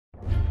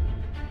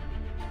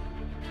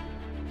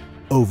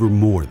Over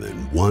more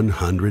than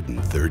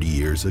 130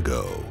 years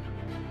ago,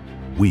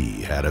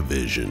 we had a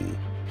vision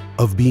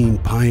of being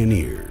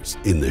pioneers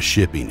in the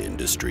shipping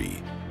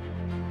industry.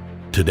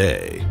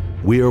 Today,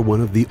 we are one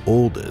of the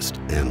oldest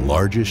and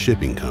largest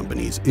shipping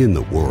companies in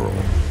the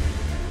world.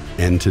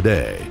 And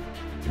today,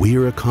 we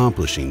are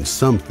accomplishing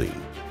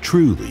something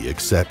truly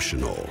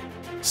exceptional,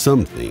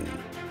 something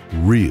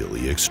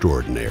really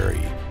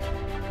extraordinary.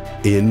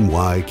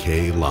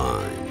 NYK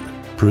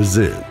Line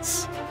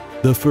presents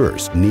the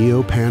first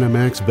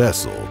Neo-Panamax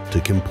vessel to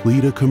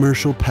complete a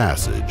commercial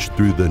passage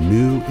through the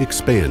new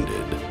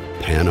expanded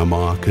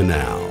Panama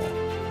Canal.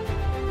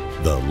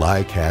 The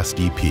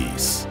Lycaste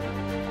Peace,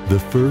 the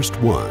first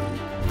one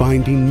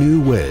finding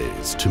new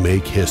ways to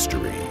make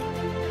history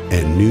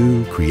and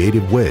new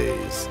creative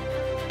ways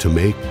to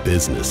make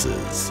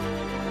businesses.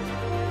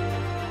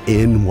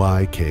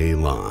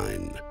 NYK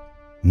Line,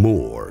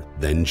 more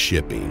than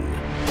shipping.